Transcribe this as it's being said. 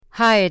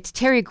Hi, it's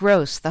Terry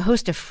Gross, the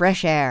host of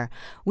Fresh Air.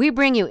 We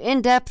bring you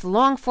in-depth,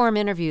 long-form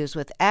interviews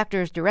with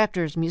actors,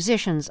 directors,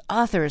 musicians,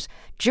 authors,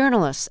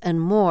 journalists, and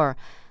more.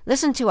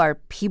 Listen to our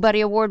Peabody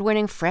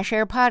Award-winning Fresh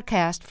Air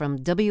podcast from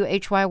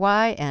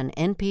WHYY and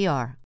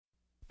NPR.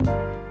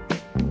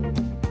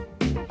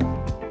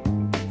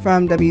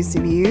 From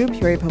WCBU,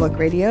 Peoria Public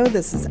Radio,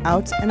 this is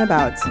Out and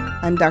About.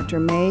 I'm Dr.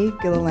 May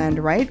Gilliland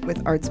Wright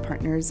with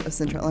ArtsPartners of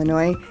Central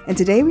Illinois, and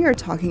today we are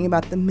talking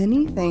about the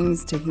many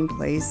things taking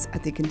place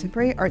at the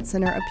Contemporary Art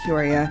Center of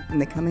Peoria in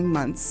the coming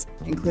months,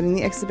 including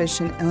the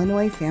exhibition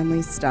Illinois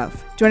Family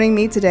Stuff. Joining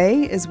me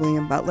today is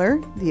William Butler,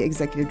 the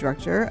Executive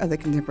Director of the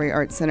Contemporary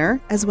Art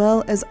Center, as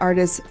well as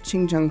artist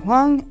Qingjun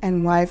Huang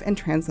and wife and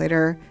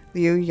translator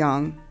Liu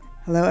Yang.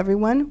 Hello,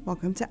 everyone.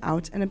 Welcome to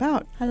Out and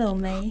About. Hello,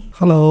 May.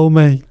 Hello,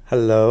 May.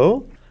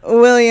 Hello.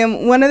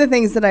 William, one of the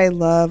things that I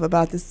love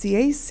about the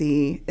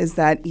CAC is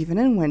that even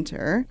in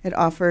winter, it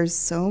offers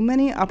so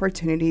many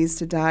opportunities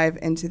to dive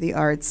into the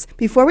arts.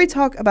 Before we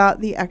talk about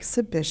the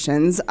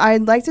exhibitions,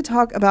 I'd like to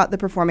talk about the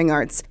performing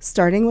arts,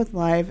 starting with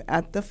Live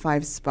at the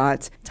Five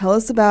Spot. Tell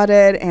us about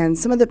it and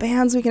some of the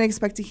bands we can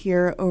expect to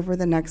hear over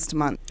the next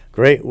month.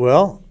 Great.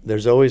 Well,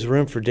 there's always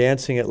room for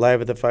dancing at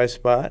Live at the Five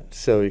Spot,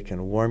 so you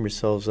can warm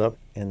yourselves up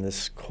in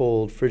this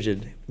cold,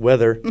 frigid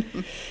weather.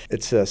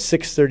 It's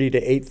 6:30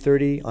 to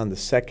 8:30 on the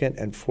second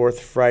and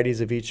fourth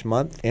Fridays of each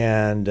month,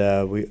 and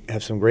we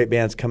have some great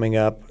bands coming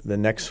up. The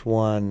next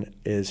one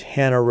is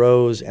Hannah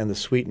Rose and the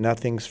Sweet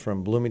Nothings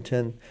from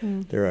Bloomington.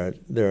 They're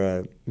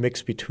a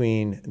mix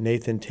between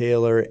Nathan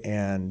Taylor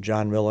and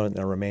John Miller and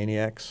the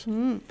Romaniacs.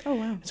 Oh,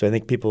 wow. So I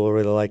think people will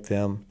really like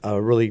them.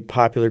 A really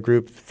popular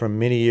group from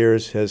many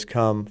years has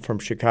come from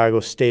Chicago,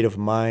 State of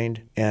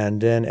Mind. And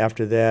then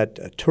after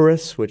that,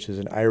 Tourists, which is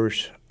an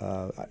Irish,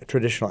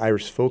 traditional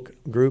Irish folk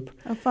group.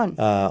 Oh, fun.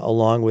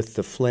 Along with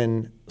the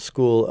Flynn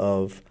School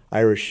of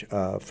Irish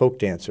folk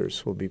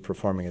dancers will be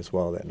performing as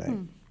well that night.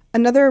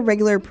 Another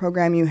regular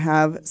program you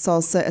have,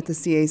 Salsa at the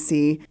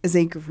CAC, is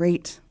a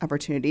great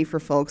opportunity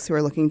for folks who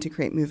are looking to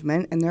create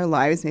movement in their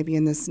lives, maybe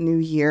in this new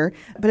year.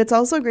 But it's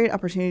also a great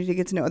opportunity to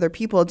get to know other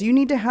people. Do you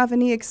need to have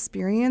any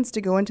experience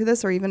to go into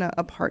this or even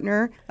a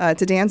partner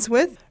to dance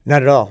with?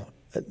 Not at all.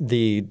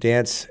 The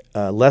dance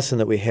lesson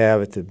that we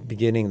have at the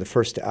beginning, the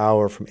first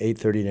hour from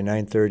 8:30 to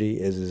 9:30,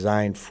 is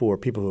designed for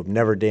people who have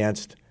never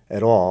danced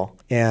at all.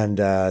 And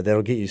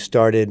that'll get you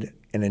started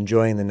and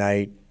enjoying the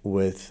night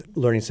with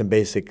learning some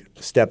basic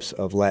steps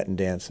of Latin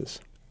dances.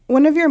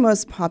 One of your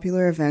most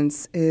popular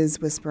events is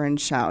Whisper and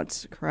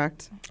Shout,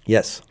 correct?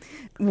 Yes.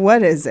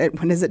 What is it?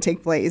 When does it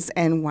take place?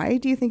 And why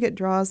do you think it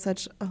draws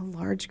such a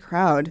large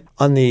crowd?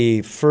 On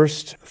the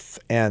first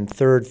and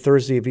third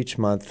Thursday of each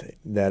month,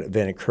 that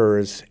event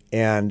occurs.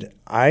 And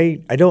I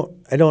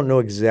don't know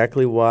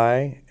exactly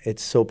why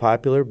it's so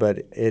popular, but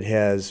it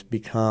has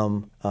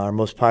become our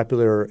most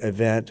popular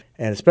event.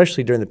 And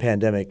especially during the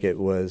pandemic, it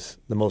was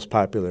the most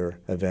popular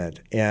event.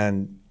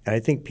 And I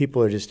think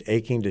people are just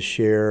aching to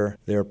share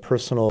their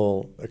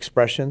personal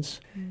expressions.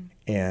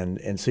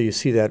 And so you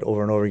see that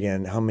over and over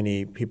again, how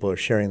many people are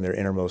sharing their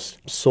innermost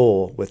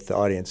soul with the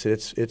audience.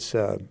 It's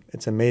an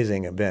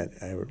amazing event.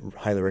 I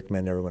highly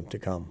recommend everyone to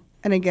come.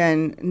 And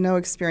again, no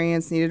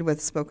experience needed with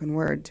spoken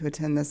word to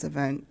attend this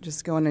event.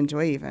 Just go and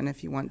enjoy even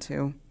if you want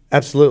to.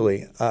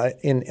 Absolutely.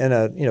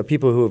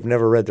 People who have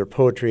never read their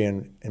poetry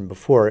and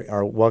before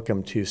are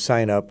welcome to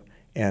sign up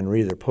and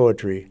read their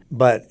poetry.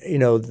 But,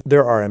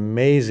 there are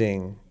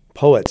amazing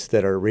poets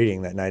that are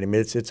reading that night. I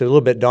mean, it's a little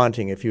bit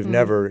daunting. If you've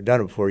never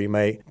done it before, you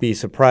might be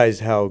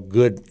surprised how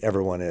good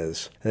everyone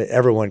is.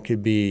 Everyone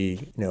could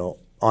be,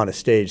 on a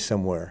stage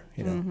somewhere,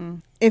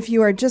 If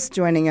you are just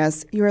joining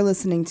us, you are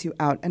listening to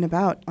Out and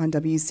About on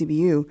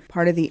WCBU,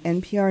 part of the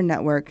NPR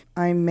network.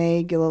 I'm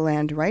May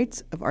Gilliland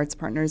Wright of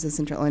ArtsPartners of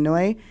Central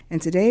Illinois,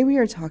 and today we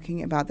are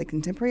talking about the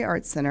Contemporary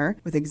Art Center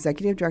with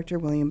Executive Director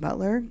William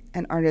Butler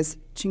and artist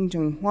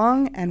Qingjun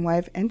Huang and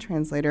wife and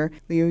translator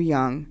Liu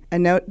Yang. A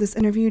note, this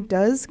interview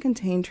does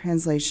contain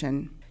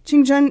translation.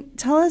 Qingjun,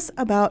 tell us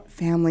about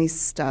Family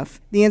Stuff,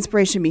 the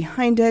inspiration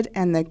behind it,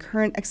 and the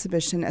current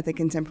exhibition at the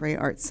Contemporary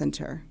Art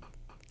Center.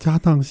 家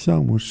当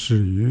项目始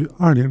于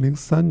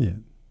2003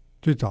年，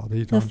最早的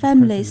一张。 The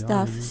Family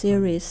Stuff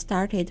series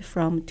started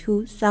from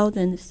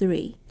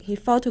 2003. He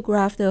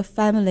photographed a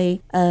family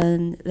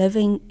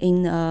living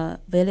in a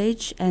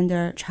village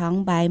under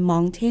Changbai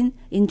Mountain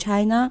in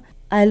China.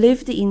 I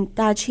lived in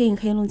Daqing,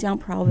 Heilongjiang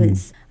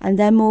province, and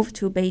then moved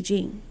to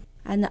Beijing.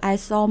 And I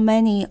saw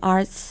many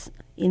arts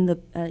in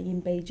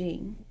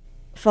Beijing.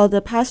 For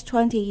the past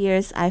 20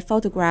 years, I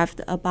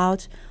photographed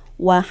about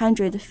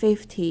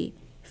 150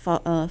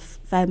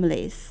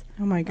 families.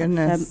 Oh my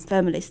goodness.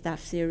 Family Stuff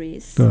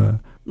series. 对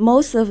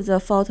Most of the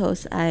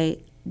photos I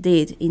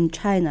did in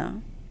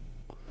China.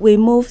 We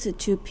moved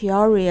to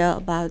Peoria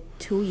about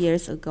 2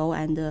 years ago,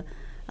 and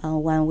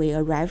when we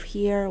arrived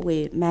here,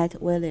 we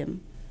met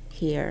William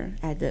here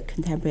at the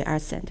Contemporary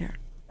Art Center.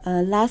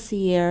 Last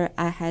year,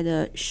 I had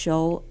a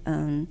show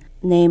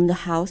named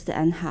Housed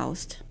and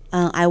Housed.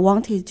 I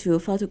wanted to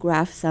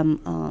photograph some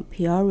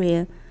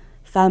Peoria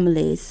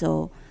families,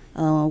 so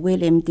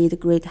William did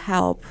great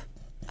help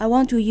I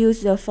want to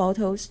use the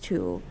photos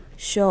to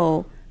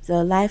show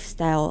the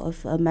lifestyle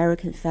of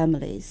American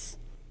families.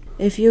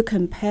 If you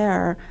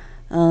compare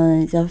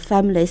the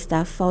family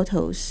stuff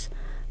photos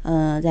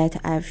that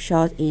I've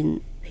shot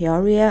in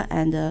Peoria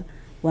and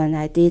when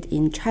I did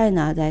in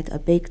China, that's a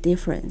big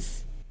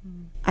difference.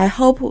 I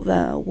hope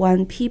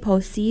when people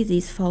see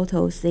these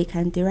photos, they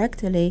can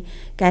directly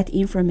get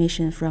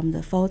information from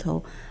the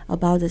photo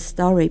about the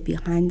story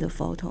behind the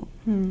photo.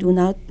 Do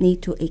not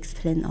need to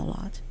explain a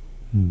lot.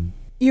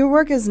 Your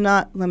work is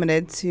not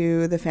limited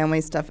to the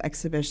Family Stuff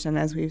exhibition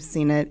as we've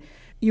seen it.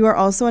 You are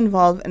also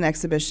involved in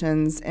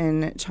exhibitions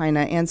in China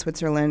and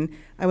Switzerland.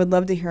 I would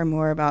love to hear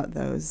more about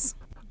those.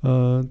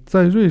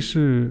 在瑞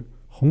士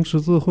红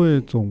十字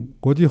会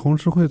国际红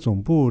十会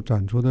总部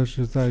展出的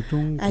是在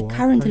中国。 I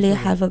currently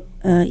have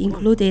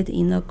included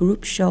in a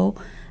group show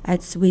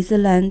at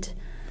Switzerland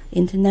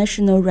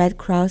International Red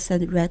Cross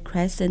and Red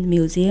Crescent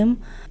Museum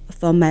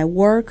for my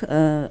work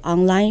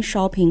online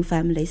shopping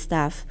family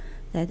stuff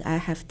that I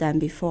have done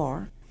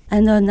before.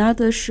 And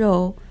another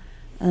show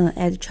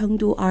at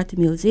Chengdu Art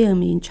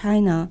Museum in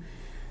China.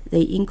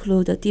 They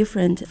include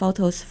different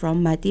photos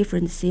from my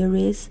different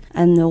series,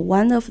 and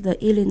one of the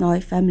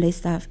Illinois family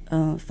stuff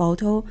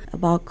photo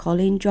about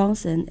Colin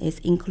Johnson is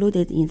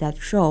included in that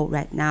show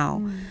right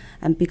now.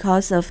 And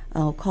because of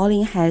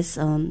Colin has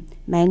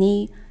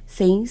many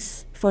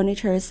things,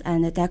 furnitures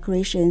and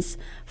decorations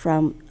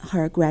from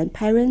her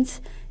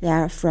grandparents. They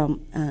are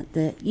from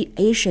the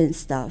Asian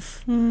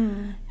stuff.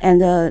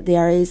 And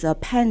there is a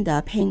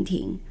panda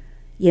painting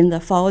in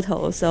the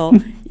photo. So,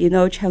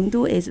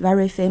 Chengdu is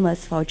very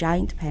famous for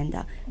giant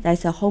panda.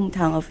 That's a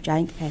hometown of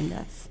giant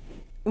pandas.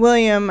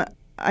 William,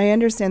 I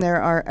understand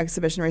there are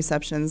exhibition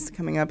receptions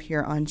coming up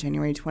here on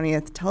January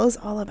 20th. Tell us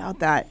all about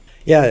that.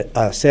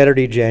 Yeah,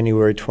 Saturday,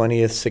 January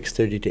 20th,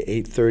 6:30 to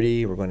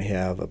 8:30. We're going to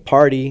have a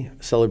party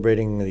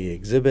celebrating the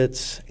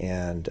exhibits,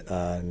 and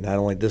not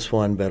only this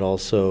one, but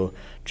also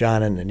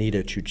John and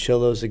Anita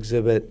Chuchillo's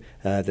exhibit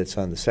that's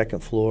on the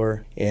second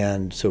floor.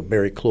 And so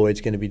Barry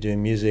Cloyd's going to be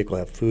doing music. We'll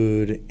have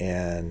food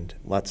and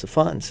lots of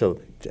fun, so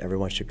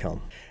everyone should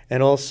come.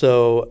 And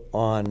also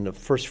on the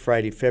first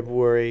Friday,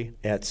 February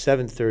at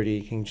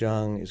 7:30, King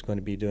Jung is going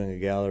to be doing a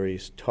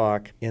galleries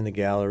talk in the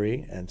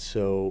gallery. And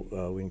so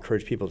we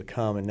encourage people to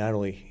come and not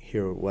only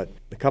hear what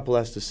the couple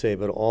has to say,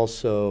 but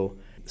also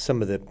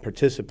some of the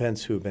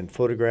participants who have been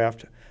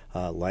photographed,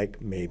 like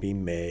maybe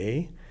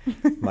May,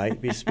 might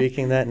be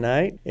speaking that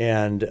night.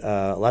 And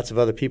lots of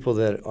other people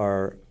that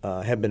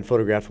have been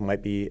photographed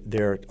might be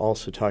there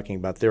also talking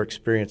about their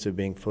experience of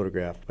being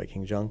photographed by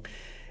King Jung.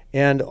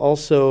 And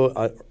also,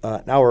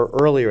 an hour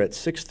earlier at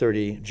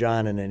 6:30,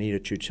 John and Anita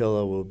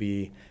Chuchillo will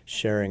be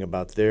sharing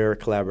about their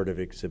collaborative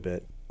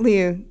exhibit.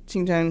 Liu,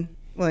 Qingjun,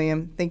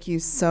 William, thank you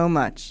so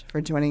much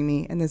for joining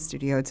me in the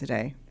studio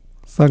today.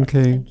 Thank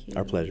you. Thank you.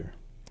 Our pleasure.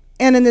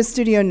 And in the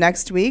studio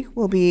next week,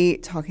 we'll be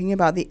talking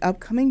about the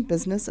upcoming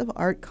Business of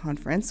Art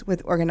Conference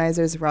with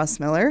organizers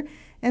Ross Miller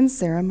and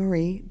Sarah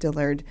Marie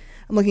Dillard.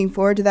 I'm looking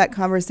forward to that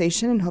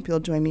conversation and hope you'll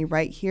join me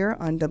right here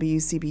on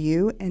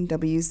WCBU and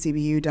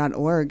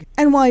WCBU.org.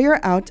 And while you're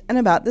out and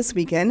about this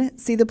weekend,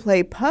 see the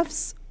play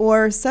Puffs,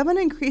 or 7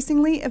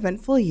 Increasingly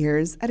Eventful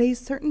Years at a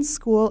Certain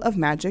School of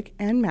Magic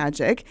and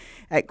Magic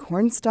at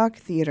Cornstalk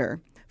Theater.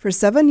 For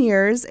 7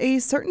 years, a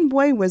certain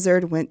boy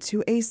wizard went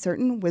to a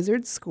certain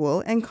wizard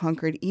school and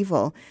conquered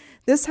evil.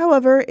 This,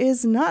 however,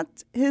 is not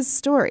his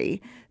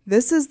story.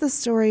 This is the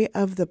story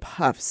of the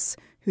Puffs,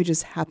 who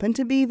just happened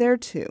to be there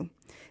too.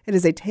 It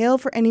is a tale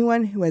for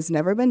anyone who has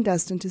never been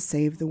destined to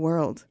save the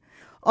world.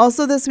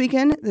 Also this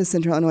weekend, the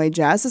Central Illinois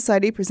Jazz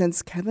Society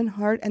presents Kevin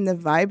Hart and the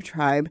Vibe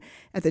Tribe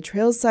at the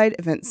Trailside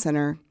Event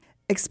Center.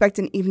 Expect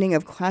an evening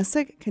of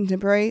classic,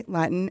 contemporary,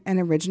 Latin, and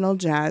original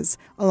jazz,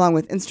 along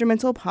with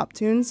instrumental pop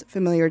tunes,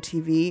 familiar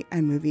TV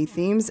and movie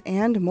themes,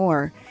 and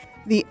more.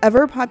 The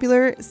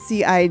ever-popular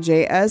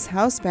CIJS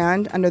House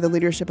Band, under the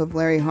leadership of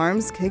Larry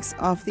Harms, kicks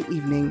off the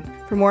evening.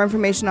 For more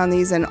information on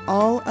these and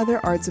all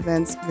other arts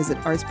events, visit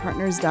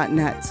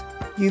artspartners.net.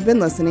 You've been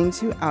listening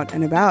to Out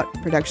and About,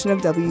 production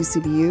of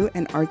WCBU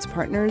and Arts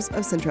Partners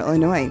of Central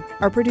Illinois.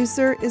 Our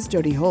producer is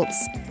Jody Holtz.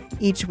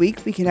 Each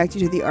week, we connect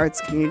you to the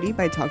arts community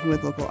by talking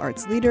with local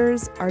arts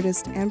leaders,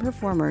 artists, and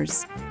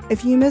performers.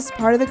 If you missed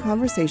part of the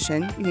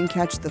conversation, you can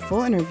catch the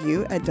full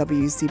interview at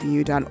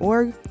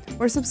WCBU.org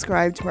or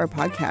subscribe to our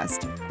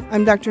podcast.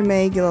 I'm Dr.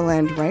 May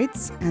Gilliland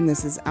Wright, and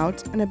this is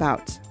Out and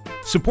About.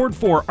 Support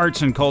for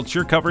arts and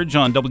culture coverage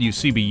on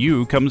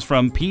WCBU comes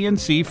from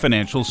PNC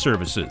Financial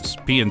Services.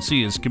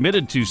 PNC is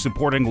committed to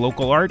supporting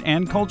local art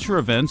and culture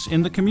events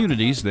in the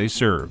communities they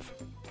serve.